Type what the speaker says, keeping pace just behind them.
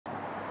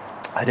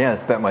I didn't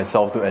expect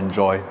myself to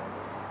enjoy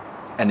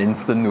an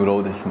instant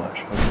noodle this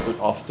much. Good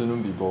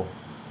afternoon, people.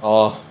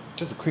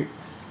 Just a quick,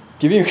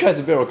 giving you guys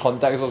a bit of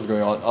context what's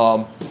going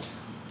on.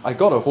 I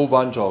got a whole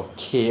bunch of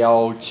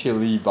KL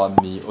chili pan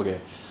mee. Okay,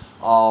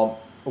 a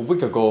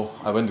week ago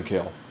I went to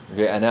KL.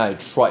 Okay, and then I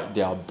tried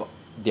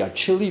their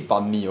chili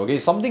pan mee. Okay,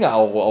 something like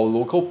our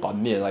local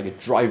pan mee, like a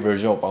dry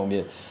version of pan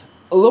mee.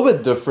 A little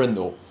bit different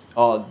though.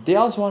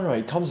 Theirs one,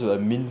 right, comes with a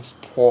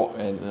minced pork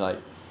and like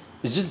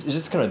it's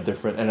just kind of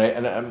different,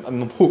 and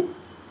I'm hooked.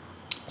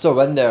 So I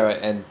went there, right,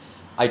 and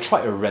I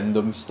tried a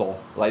random store,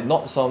 like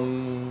not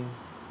some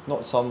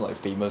like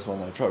famous one.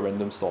 I tried a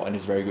random store and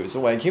it's very good. So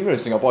when I came to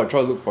Singapore, I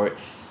tried to look for it.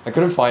 I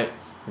couldn't find it.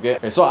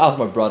 Okay, so I asked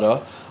my brother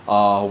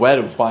where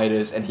to find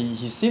this, and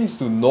he seems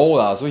to know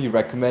lah. So he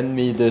recommended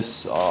me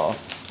this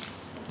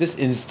this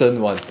instant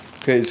one.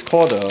 Okay, it's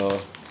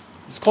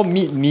called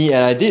Mee,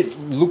 and I did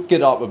look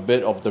it up a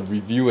bit of the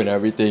review and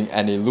everything,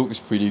 and it looks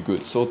pretty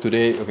good. So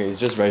today, okay, it's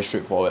just very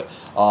straightforward.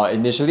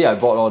 Initially I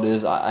bought all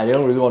this. I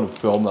didn't really want to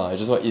film lah. I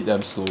just want to eat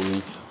them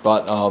slowly.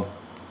 But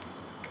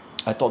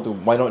I thought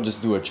why not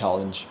just do a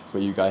challenge for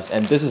you guys?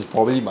 And this is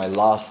probably my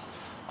last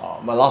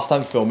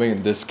time filming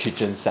in this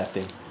kitchen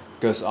setting,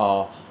 because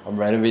I'm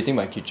renovating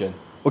my kitchen.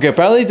 Okay,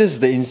 apparently this is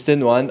the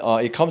instant one.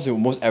 It comes with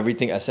almost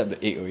everything except the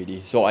egg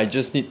already. So I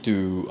just need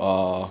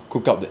to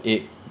cook up the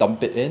egg,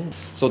 dump it in.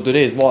 So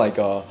today is more like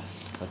a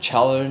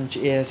challenge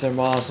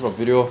ASMR sort of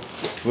video.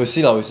 We'll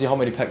see how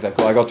many packs I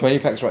got. I got 20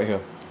 packs right here.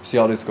 See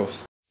how this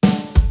goes.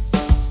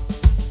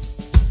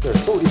 Okay,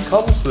 so it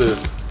comes with,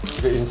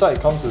 okay, inside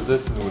it comes with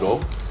this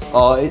noodle.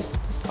 I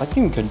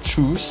think you can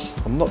choose.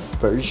 I'm not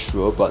very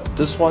sure, but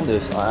this one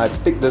is, I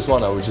picked this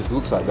one, which just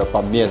looks like the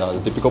pan mee, the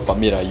typical pan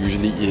mee I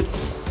usually eat.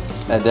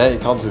 And then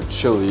it comes with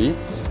chili.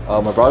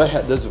 My brother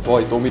had this before.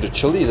 He told me the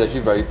chili is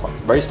actually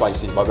very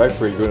spicy, but very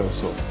fragrant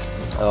also.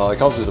 It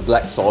comes with the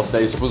black sauce that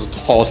you're supposed to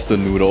toss the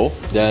noodle.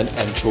 Then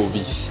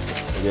anchovies.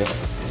 Okay,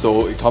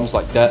 so it comes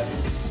like that.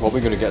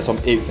 Probably gonna get some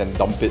eggs and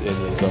dump it in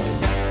later.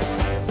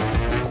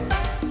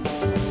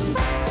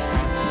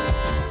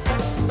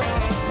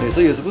 Okay, so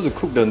you're supposed to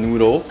cook the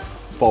noodle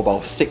for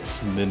about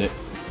 6 minutes.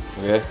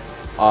 Okay,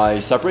 I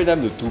separate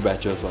them into 2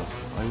 batches lah.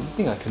 I don't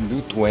think I can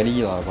do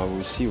 20 lah, but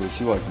we'll see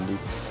what I can do.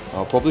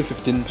 Probably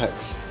 15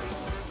 packs.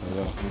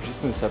 Yeah, we're just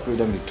gonna separate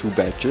them into 2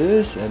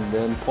 batches and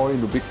then pour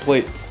in the big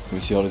plate. We'll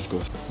see how this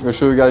goes. I'm gonna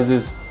show you guys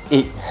this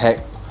egg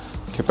hack.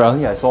 Okay,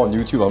 apparently I saw on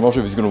YouTube. I'm not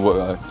sure if it's gonna work.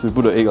 Right? So you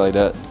put the egg like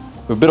that,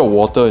 with a bit of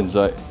water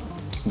inside,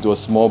 into a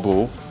small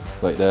bowl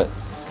like that.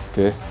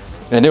 Okay,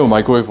 and then we'll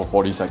microwave for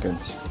 40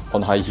 seconds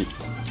on high heat.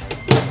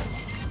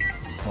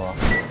 Wow.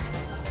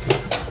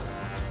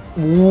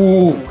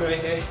 Ooh! Look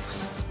at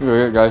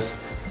it, guys.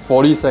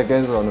 40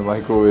 seconds on the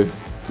microwave.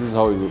 This is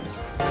how it looks.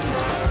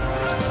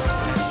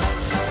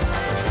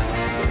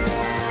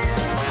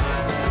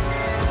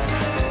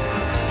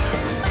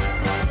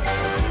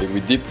 We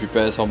did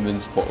prepare some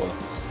minced pork.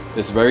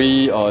 It's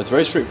very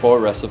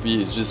straightforward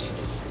recipe. It's just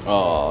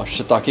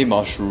shiitake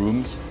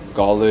mushrooms,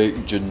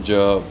 garlic,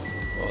 ginger,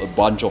 a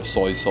bunch of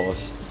soy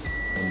sauce,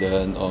 and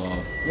then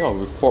yeah,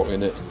 with pork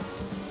in it.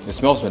 It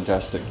smells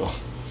fantastic though.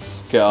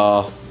 Okay,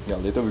 yeah,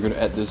 later we're gonna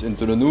add this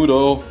into the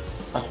noodle.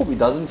 I hope it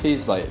doesn't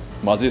taste like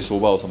maze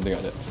soba or something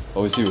like that.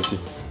 But we'll see.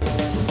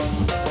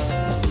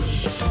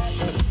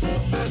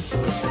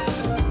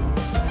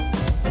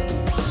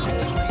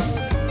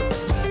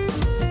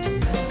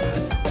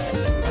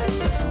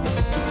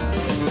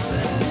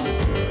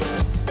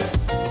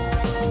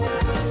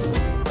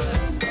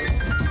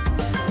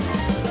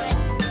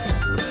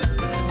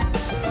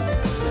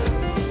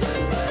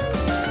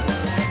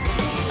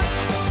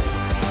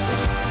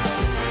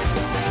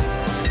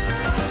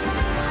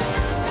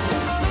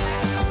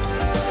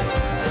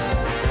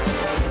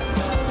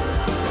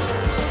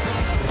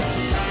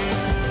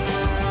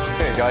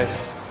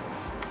 Guys,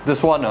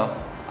 this one,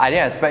 I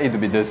didn't expect it to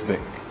be this big.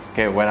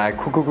 Okay, when I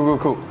cook,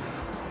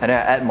 and then I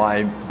add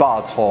my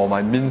bak chor,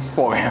 my minced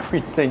pork and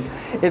everything,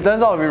 it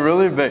turns out to be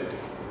really big.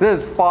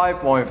 This is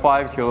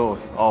 5.5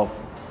 kilos of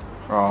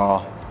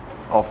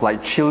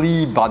like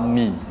chili pan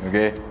mee.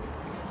 Okay,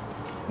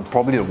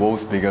 probably the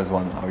world's biggest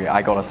one. Okay,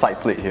 I got a side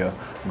plate here.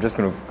 I'm just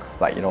gonna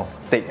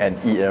take and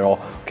eat it all.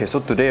 Okay, so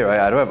today,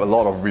 right, I don't have a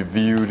lot of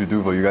review to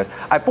do for you guys.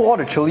 I put all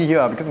the chili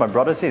here because my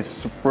brother says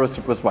it's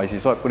super spicy,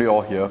 so I put it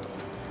all here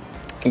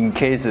in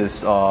case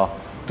it's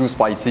too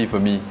spicy for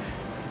me.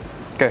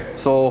 Okay,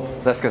 so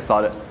let's get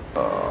started.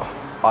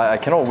 I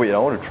cannot wait. I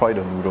want to try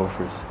the noodle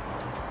first.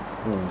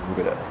 Ooh, look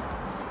at that.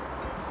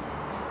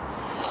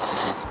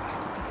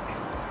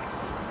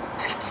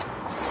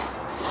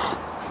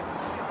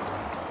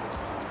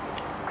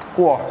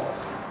 Wow.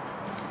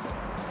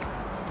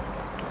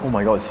 Oh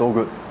my god, it's so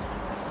good.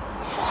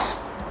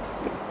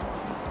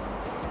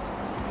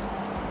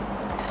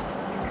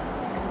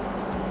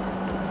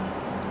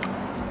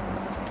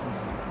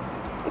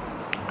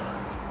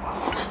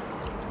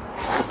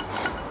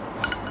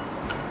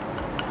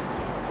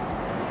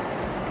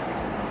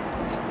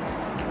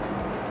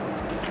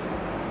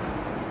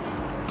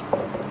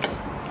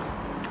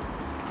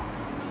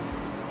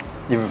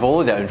 if you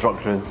follow their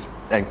instructions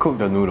and cook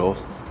the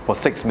noodles for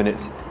 6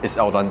 minutes, it's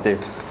al dente.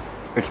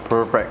 It's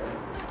perfect.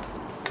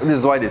 This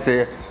is why they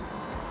say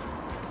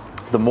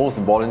the most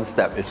important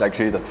step is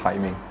actually the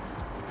timing.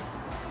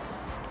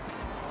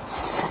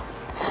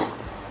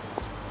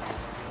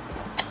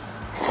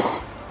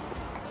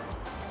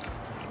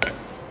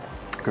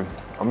 Okay,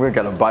 I'm gonna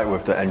get a bite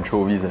with the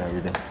anchovies and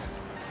everything.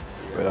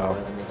 Wait, get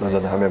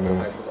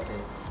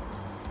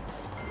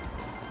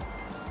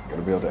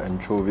a bit of the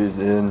anchovies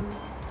in.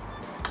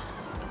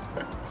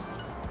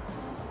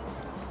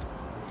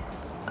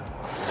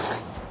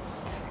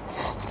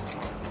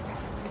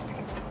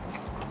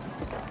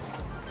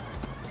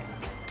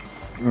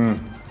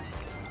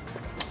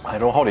 I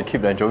don't know how they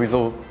keep the anchovies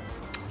so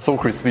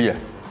crispy.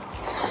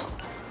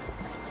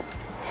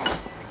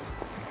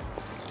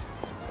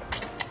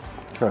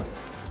 Okay.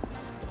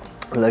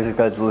 Let's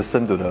guys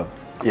listen to the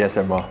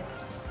ASMR.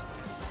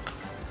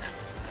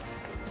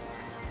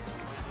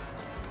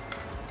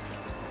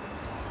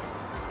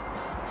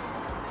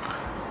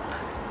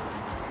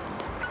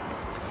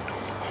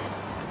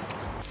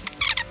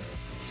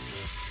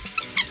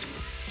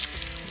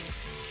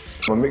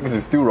 My mix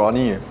is still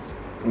runny.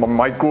 My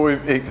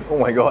microwave eggs, oh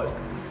my god.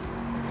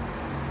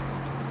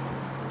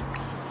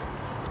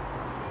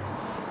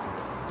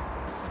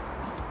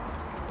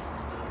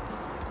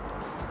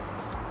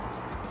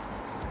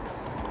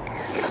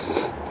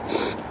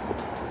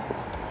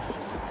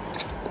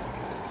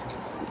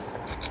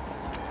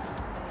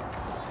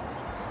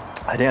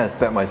 I didn't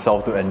expect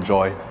myself to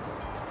enjoy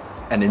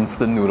an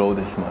instant noodle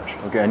this much.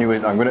 Okay,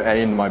 anyways, I'm gonna add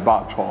in my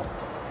bak chor.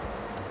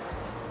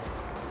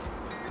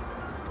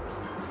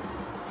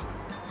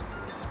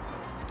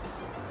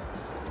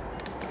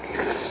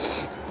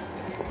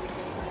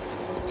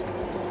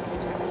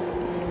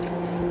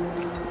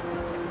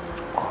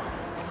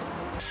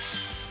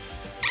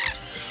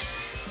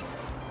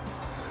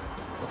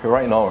 Okay,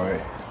 right now,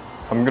 right,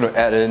 I'm gonna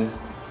add in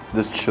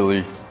this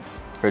chili.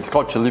 It's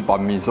called Chili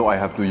Pan Mee, so I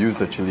have to use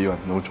the chili one,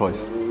 no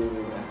choice.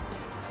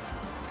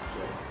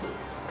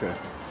 Okay,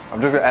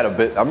 I'm just gonna add a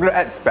bit. I'm gonna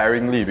add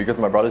sparingly because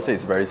my brother says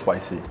it's very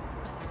spicy.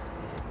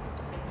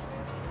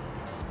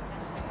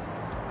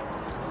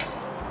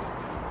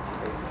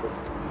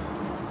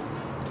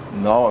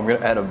 Now I'm gonna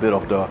add a bit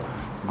of the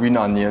green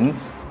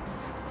onions,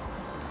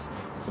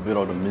 a bit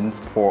of the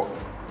minced pork,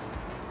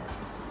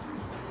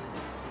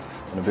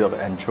 and a bit of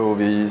the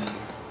anchovies.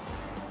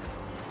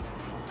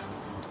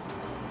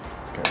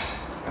 Okay,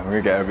 I'm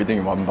gonna get everything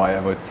in one bite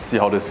and we'll see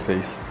how this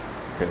tastes.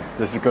 Okay,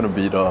 this is gonna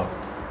be the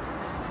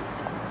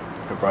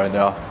okay, Brian,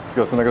 yeah, 这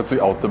个是那个最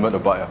ultimate 的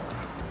bite 啊。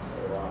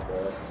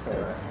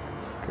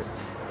Okay.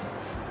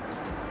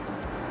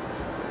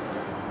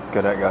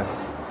 Get that,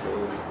 guys.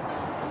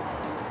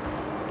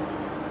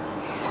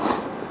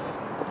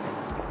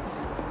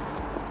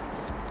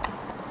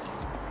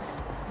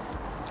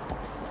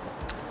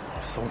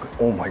 So good.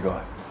 Oh my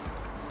god.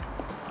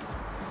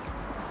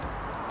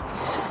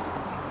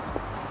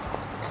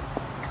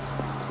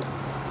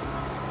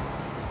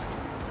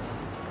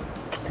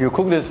 You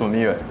cook this for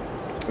me, right?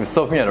 You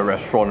serve me at a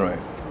restaurant, right?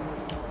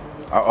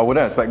 I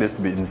wouldn't expect this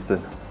to be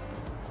instant.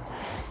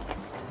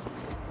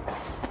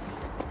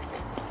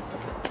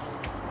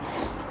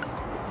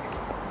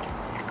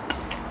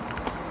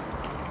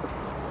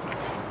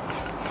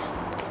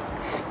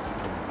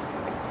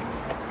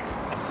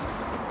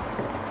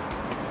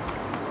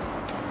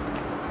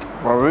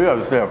 I really have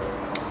to say,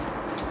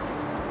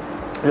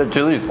 the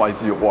chili is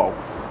spicy, wow.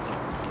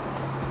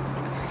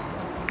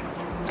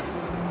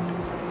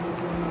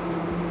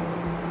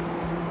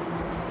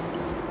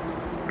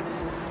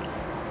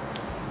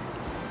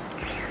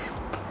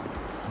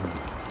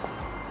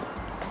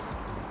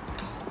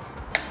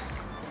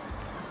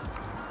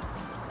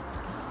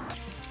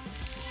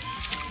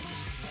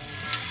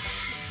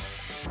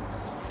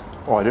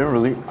 Oh, I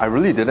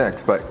really didn't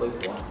expect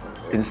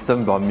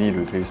instant banh mi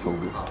to taste so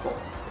good.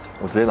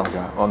 我直接拿起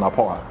来，拿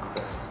泡啊。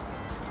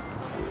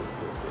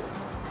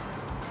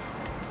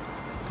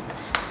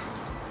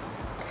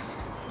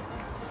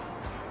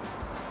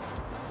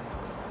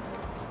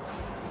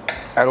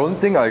I don't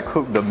think I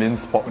cooked the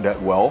minced pork that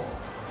well,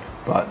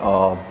 but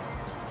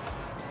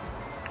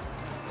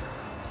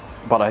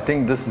I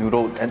think this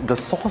noodle and the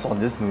sauce on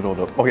this noodle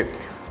though. Okay,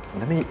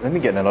 let me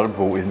get another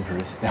bowl in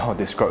first. Then I'll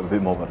describe a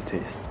bit more about the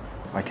taste.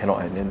 I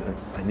cannot. I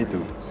need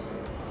to.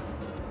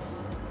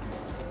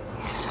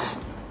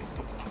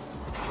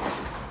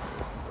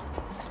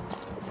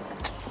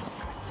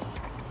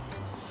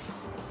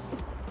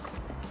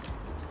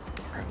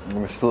 I'm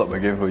gonna slurp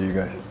again for you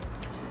guys.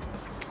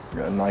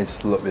 Got a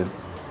nice slurp in.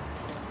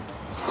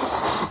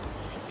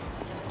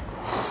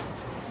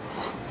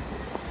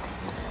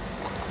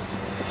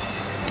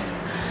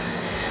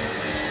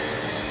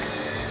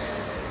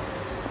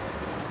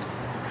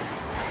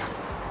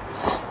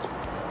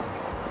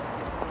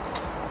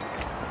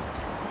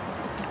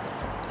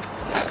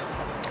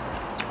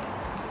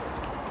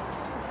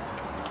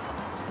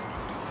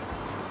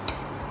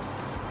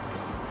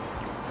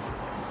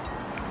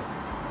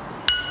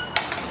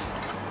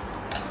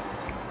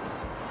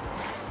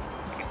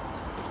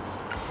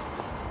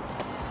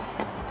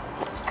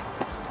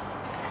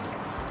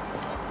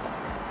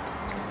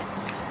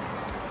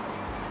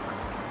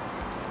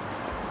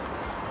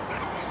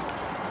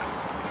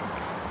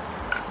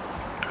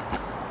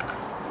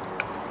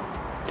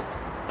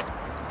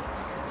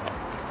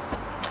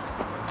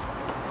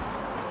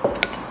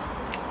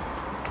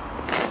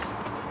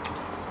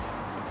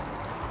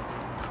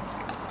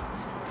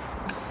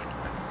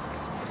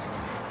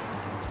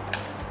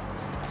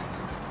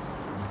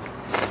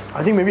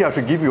 I think maybe I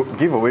should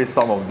give away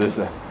some of this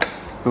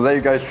to let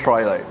you guys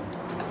try. Like,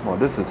 wow,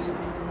 this is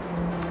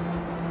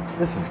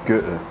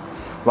good.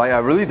 Like, I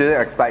really didn't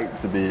expect it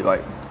to be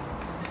like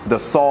the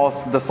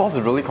sauce. The sauce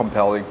is really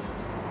compelling.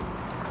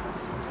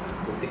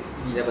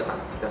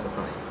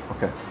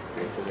 Okay.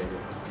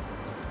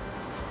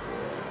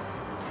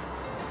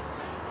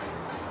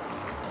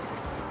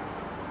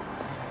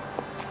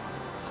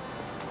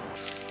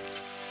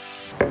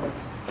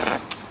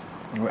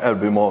 I'm gonna add a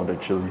bit more of the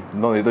chili.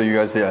 Not later you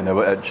guys say I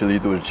never add chili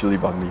to a chili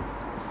pan mee.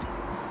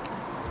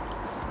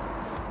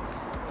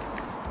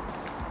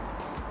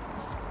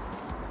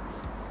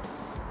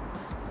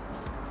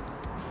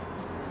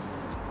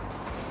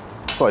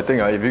 So I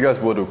think if you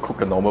guys were to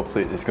cook a normal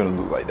plate, it's gonna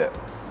look like that.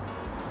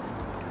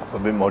 A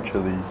bit more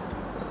chili.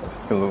 It's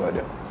gonna look like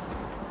that.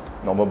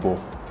 Normal bowl.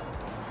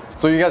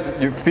 So you guys,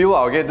 you feel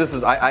okay? This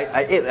is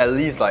I ate at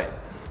least like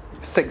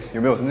 6.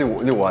 有没有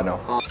6碗啊？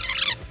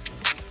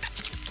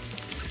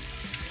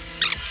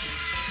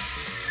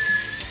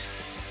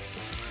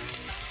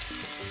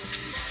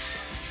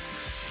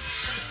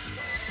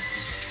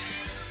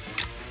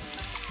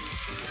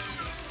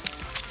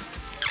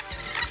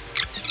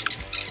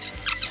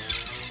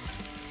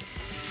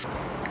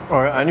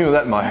 Alright, I need to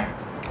let my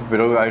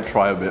video guy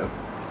try a bit.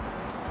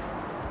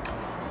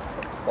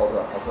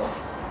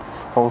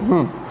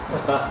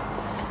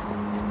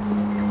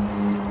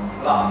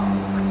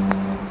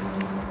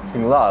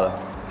 挺辣的。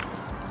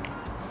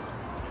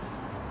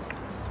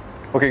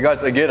Okay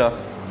guys, again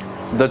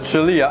the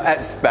chili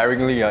add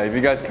sparingly if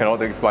you guys cannot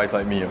take spice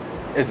like me.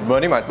 It's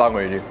burning my tongue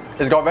already.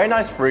 It's got very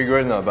nice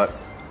fragrance but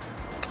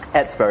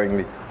add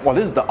sparingly. Wow,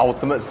 this is the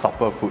ultimate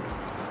supper food.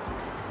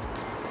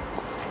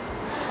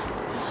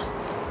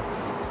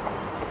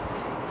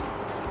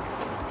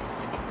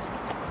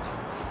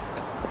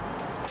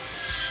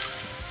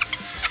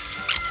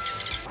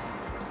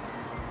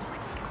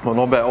 Oh,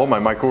 not bad. All my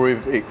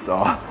microwave eggs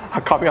are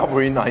coming out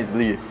very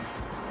nicely.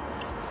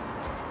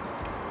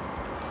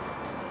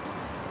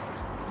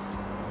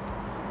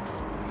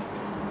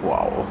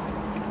 Wow.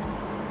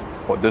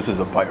 Oh, this is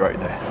a bite right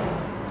there.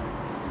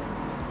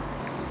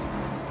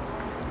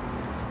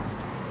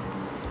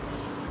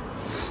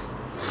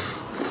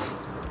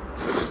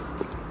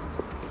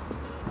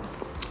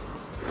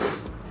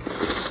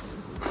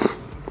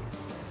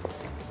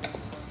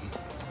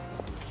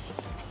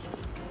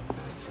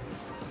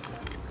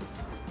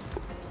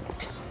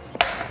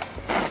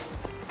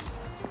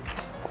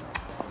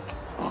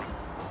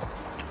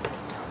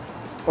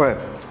 Okay,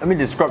 let me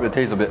describe the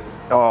taste a bit.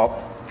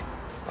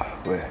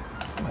 Wait,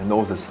 my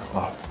nose is.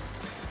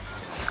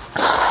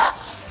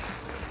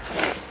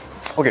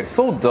 Okay,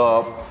 so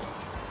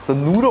the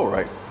noodle,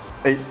 right?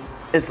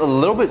 It's a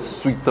little bit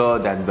sweeter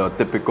than the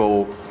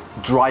typical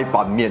dry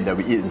ban mian that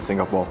we eat in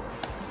Singapore.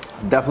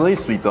 Definitely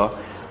sweeter,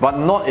 but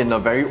not in a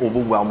very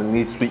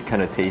overwhelmingly sweet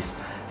kind of taste.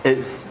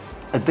 It's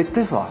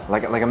addictive,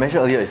 like I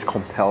mentioned earlier. It's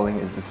compelling.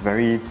 It's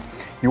very,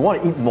 you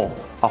want to eat more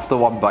after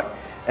one bite,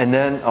 and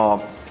then.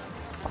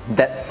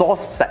 That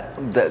sauce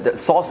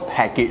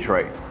package,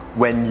 right?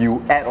 When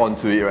you add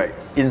onto it, right?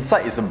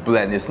 Inside is a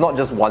blend. It's not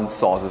just one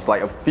sauce. It's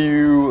like a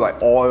few like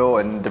oil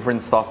and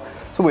different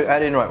stuff. So we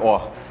add in, right?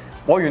 Oh,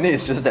 all you need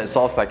is just that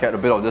sauce packet, a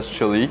bit of this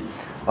chili,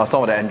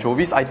 some of the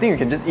anchovies. I think you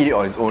can just eat it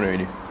on its own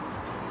already.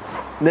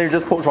 Then you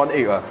just poach one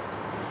egg.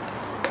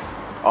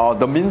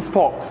 The minced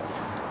pork,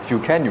 if you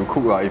can, you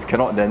cook. If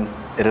cannot, then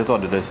it is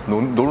what it is.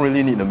 Don't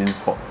really need the minced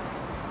pork.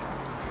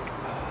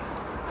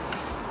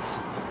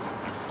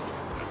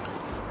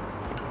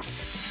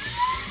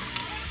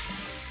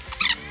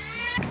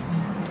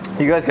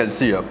 You guys can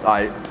see,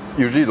 I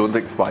usually don't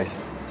take spice,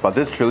 but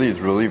this chili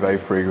is really very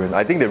fragrant.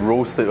 I think they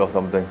roast it or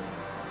something.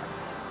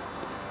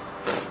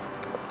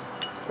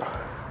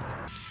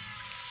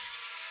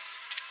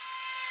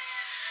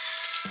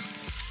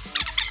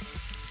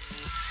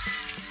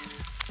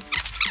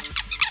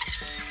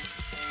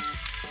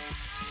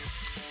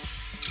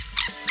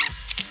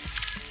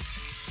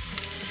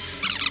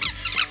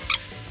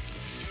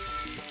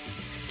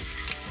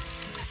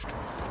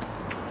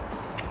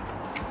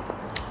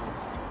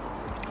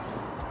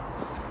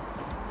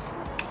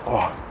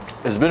 Oh,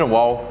 it's been a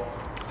while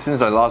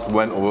since I last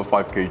went over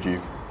 5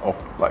 kg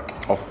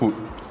of food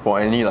for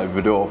any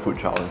video or food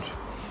challenge.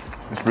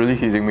 It's really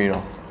hitting me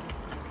now.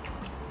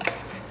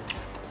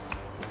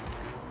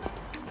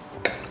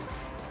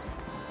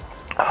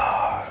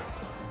 I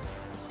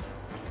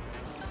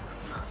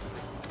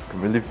can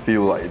really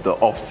feel like the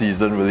off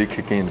season really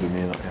kicking into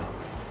me now. Yeah.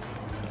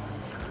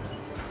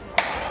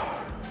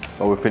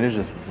 But we'll finish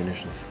this.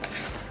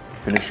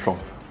 Finish strong.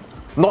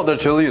 Not the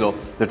chili though.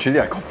 The chili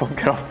I confirm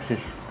cannot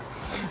finish.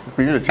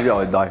 Finish the chili,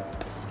 I'll die.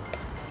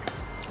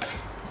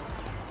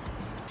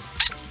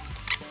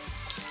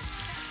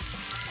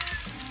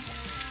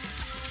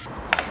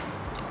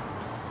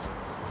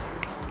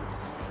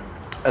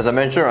 As I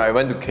mentioned, I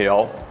went to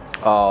KL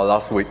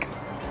last week.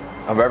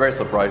 I'm very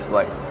surprised.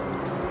 Like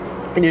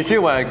initially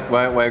when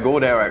I go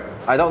there, right,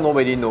 I thought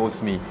nobody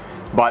knows me,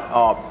 but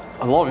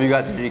a lot of you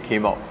guys actually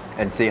came out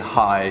and say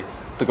hi,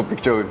 took a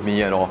picture with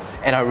me and all.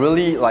 And I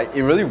really, like,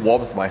 it really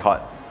warms my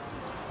heart.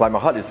 Like, my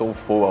heart is so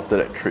full after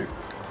that trip.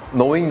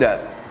 Knowing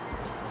that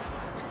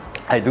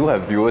I do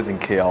have viewers in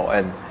KL,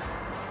 and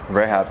I'm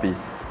very happy.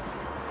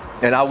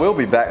 And I will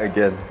be back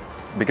again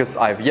because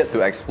I've yet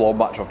to explore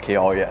much of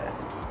KL yet.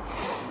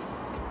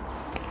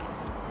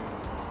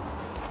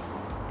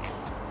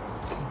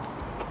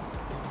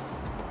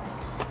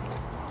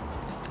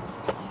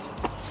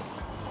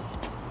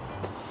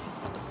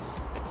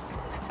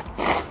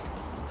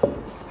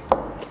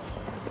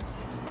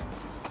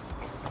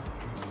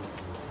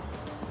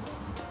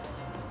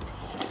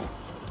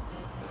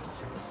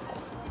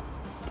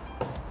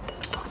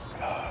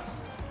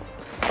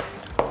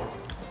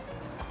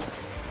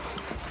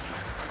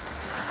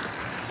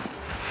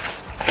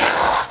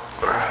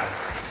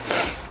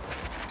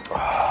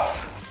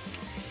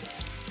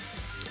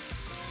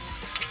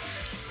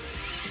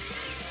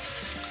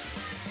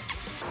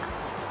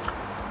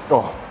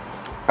 Oh,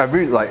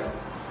 every like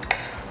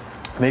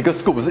每个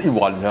scoop 是一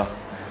碗呀。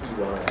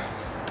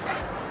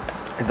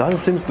It doesn't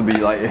seem to be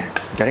like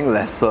getting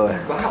lesser.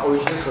 它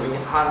original serving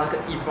它那个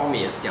一包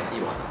面也是这样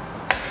一碗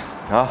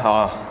的。啊好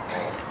啊。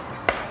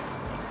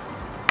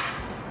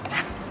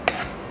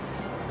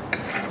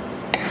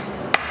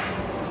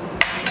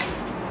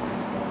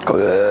我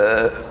这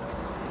个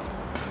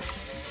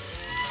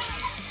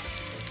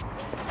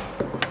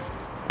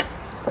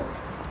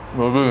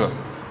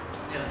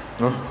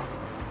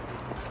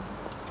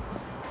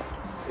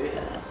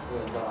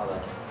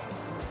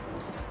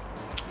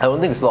，I don't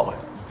think it's locked.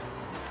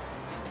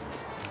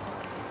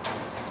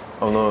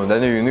 Oh no,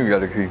 then you need to get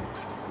the key.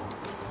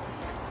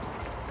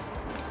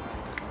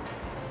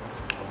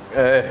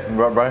 Hey,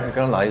 Brian,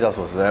 刚拿一下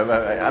锁匙。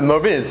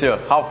Mervin is here,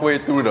 halfway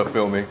through the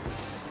filming,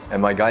 and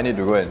my guy need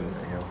to go and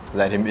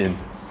let him in.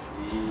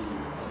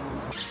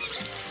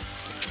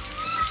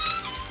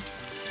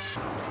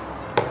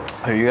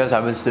 You guys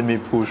haven't seen me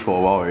push for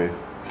a while already.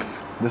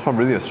 This one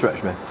really a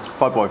stretch, man.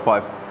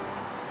 5.5.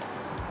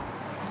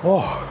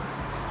 Oh.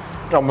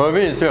 Oh,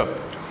 Mervin is here.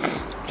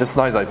 Just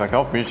nice, like, if I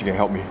cannot finish, you can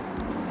help me.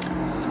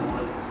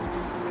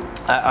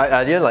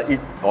 I didn't like eat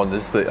on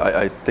this plate.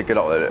 I take it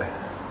out like that.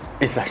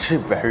 It's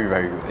actually very,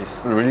 very good.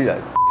 It's really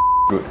like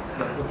good.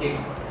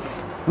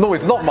 No,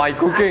 it's not my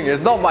cooking.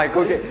 It's not my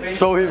cooking.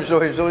 Show him, show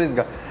this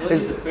guy.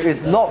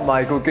 It's not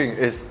my cooking.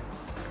 It's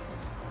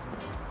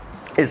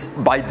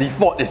by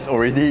default. It's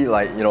already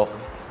like, you know,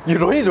 you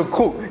don't need to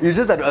cook. You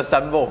just have to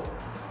assemble.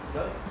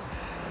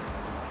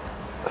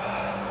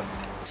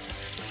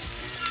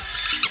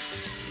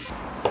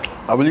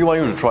 I really want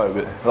you to try a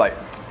bit. Like,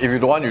 if you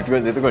don't want, you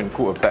later go and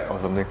cook a pack or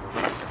something.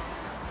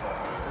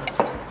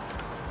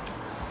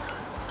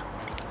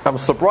 I'm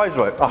surprised,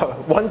 right?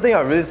 One thing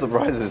I'm really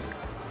surprised is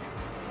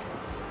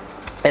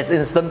it's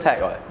instant pack,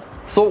 right?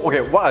 So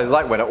okay, what I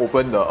like when I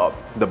open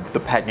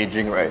the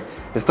packaging, right,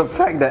 is the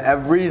fact that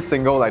every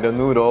single, like the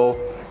noodle,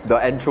 the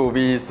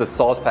anchovies, the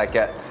sauce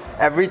packet,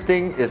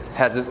 everything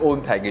has its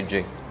own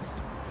packaging.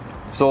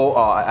 So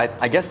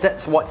I guess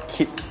that's what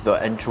keeps the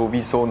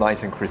anchovy so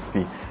nice and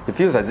crispy. It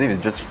feels as if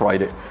it's just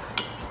fried it.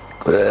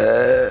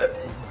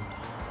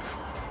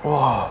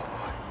 Wow.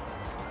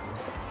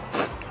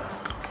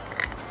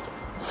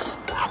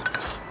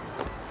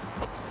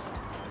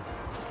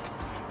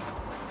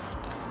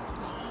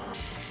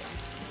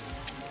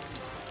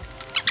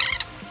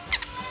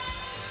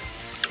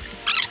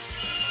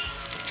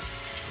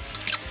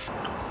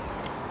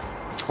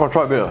 I'll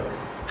try a bit.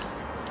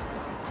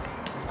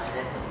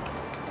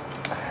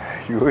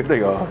 You will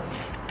take a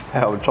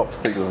hell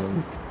chopstick. It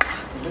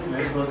looks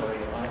very close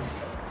already,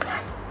 honestly.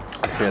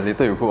 Okay,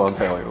 later you cook one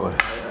pack on your own.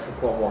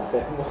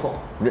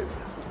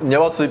 你要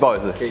不要吃一包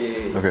也是？可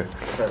以。Okay.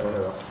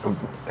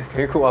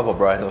 Can you cook one for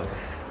Brian also?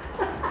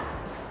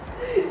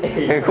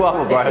 Can you cook one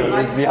for Brian?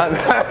 It's behind.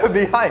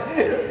 Behind.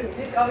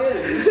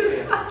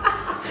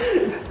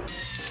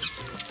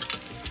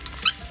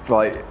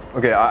 Like,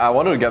 okay, I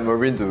wanted to get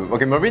Mervin to.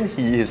 Okay, Mervin,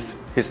 he's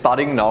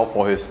starting now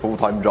for his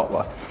full-time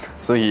job,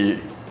 so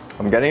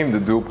I'm getting him to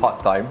do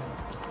part-time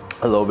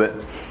a little bit,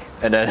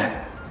 and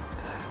then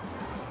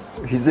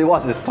he said,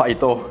 "What's his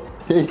title?"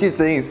 He keeps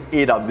saying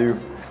it's AW.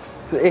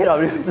 So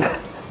AW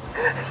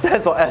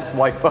stands for ass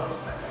wiper.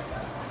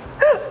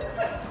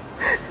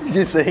 He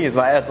keeps saying it's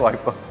my ass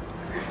wiper.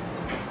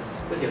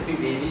 Because you're a big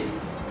baby.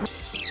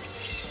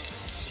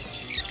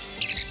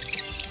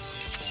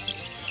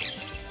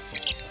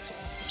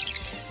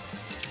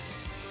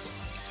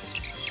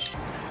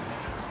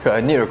 Okay,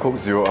 I need a Coke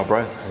Zero.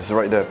 Brian, it's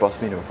right there. Pass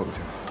me the Coke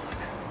Zero.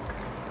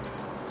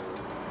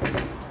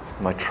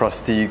 My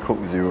trusty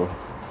Coke Zero.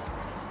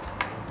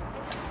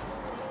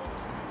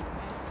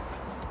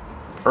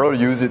 I'll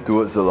use it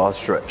towards the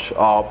last stretch.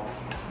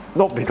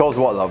 Not because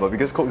what, but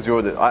because Coke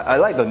Zero did. I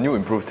like the new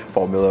improved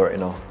formula right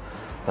now.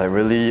 Like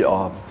really,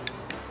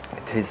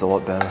 it tastes a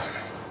lot better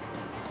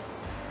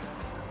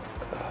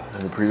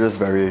than the previous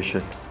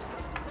variation.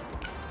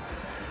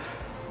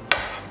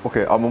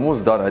 Okay, I'm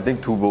almost done. I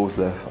think 2 bowls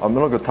left. I'm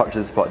not gonna touch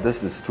this part.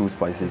 This is too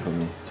spicy for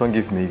me. So I'm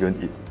gonna give Megan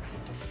eat.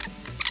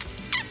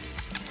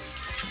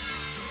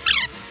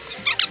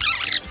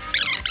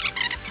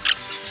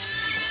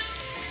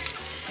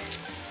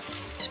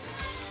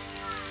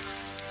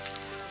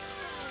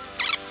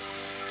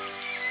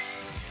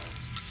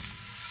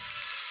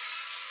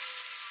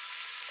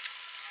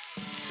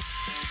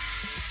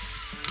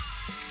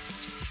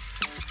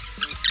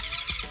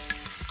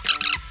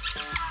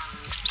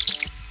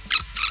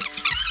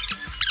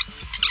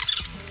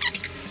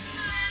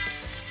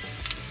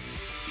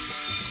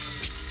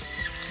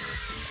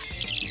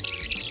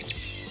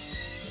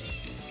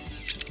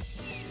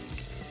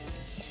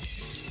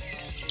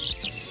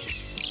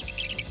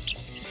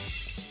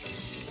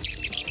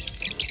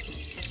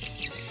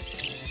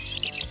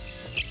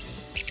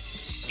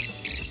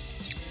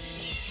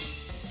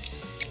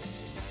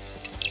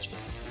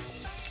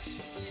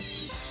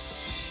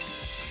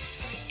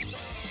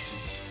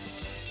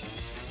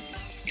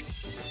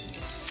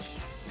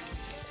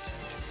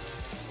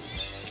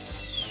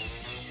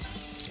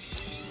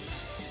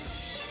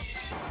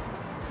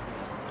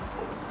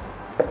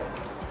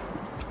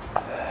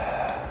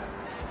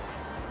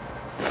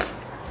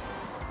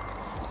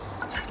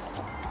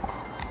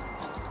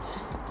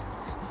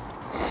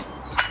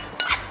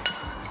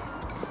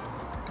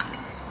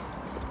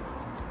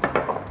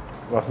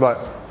 That's right.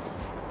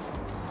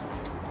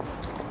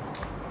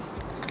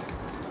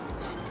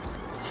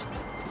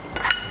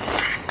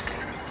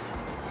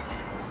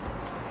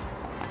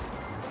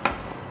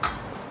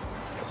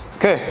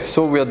 Okay,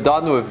 so we are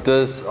done with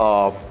this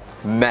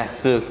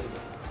massive,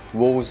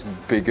 world's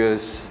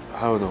biggest,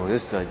 I don't know,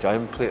 this is a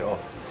giant plate of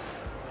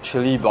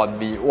chili banh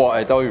mi. Wow,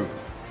 I tell you,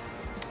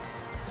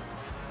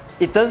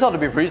 it turns out to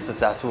be pretty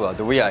successful,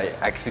 the way I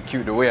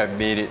execute, the way I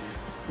made it.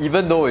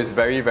 Even though it's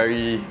very,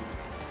 very...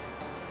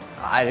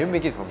 I didn't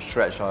make it from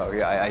scratch,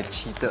 okay? I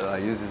cheated, I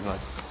used this one.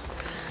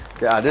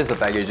 Okay, this is the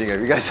packaging, if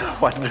you guys are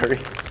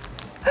wondering.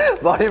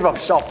 Bought it from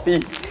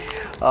Shopee.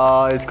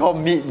 It's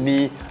called Meet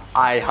Me.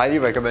 I highly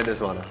recommend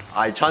this one.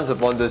 I chanced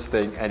upon this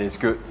thing and it's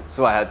good.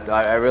 So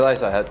I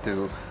realized I had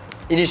to...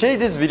 Initially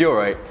this video,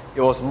 right,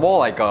 it was more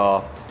like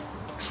a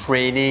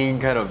training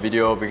kind of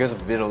video because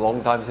it's been a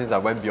long time since I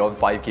went beyond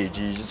 5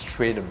 kg, just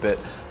trained a bit.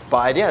 But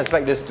I didn't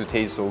expect this to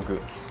taste so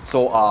good.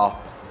 So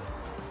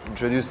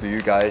introduce to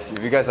you guys,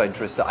 if you guys are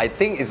interested. I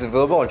think it's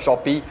available on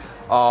Shopee.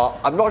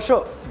 I'm not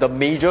sure the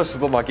major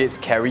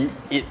supermarkets carry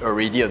it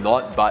already or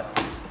not,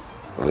 but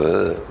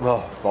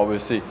well, we'll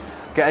see.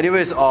 Okay,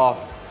 anyways,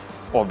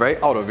 very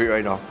out of it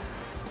right now.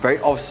 Very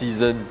off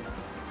season.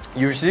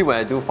 Usually when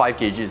I do 5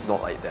 kg, it's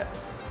not like that.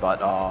 But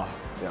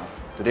yeah,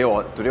 today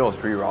was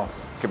pretty rough.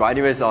 Okay, but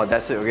anyways,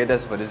 that's it. Okay,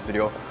 that's for this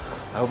video.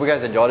 I hope you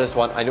guys enjoy this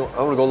one. I know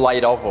I want to go lie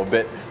down for a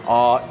bit.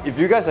 If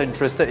you guys are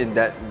interested in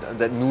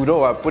that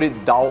noodle, I put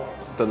it down,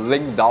 the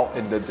link down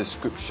in the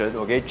description.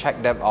 Okay,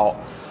 check them out.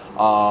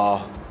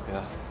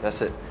 Yeah,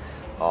 that's it.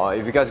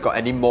 If you guys got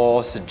any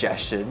more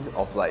suggestion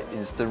of like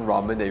instant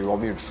ramen that you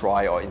want me to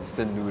try, or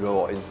instant noodle,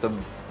 or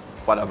instant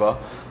whatever,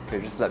 okay,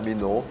 just let me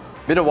know.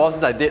 Been a while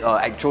since I did an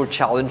actual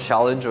challenge,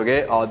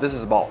 okay? This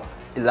is about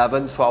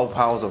 11-12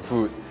 pounds of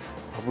food.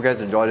 Hope you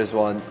guys enjoy this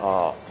one.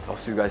 I'll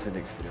see you guys in the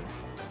next video.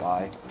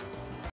 Bye.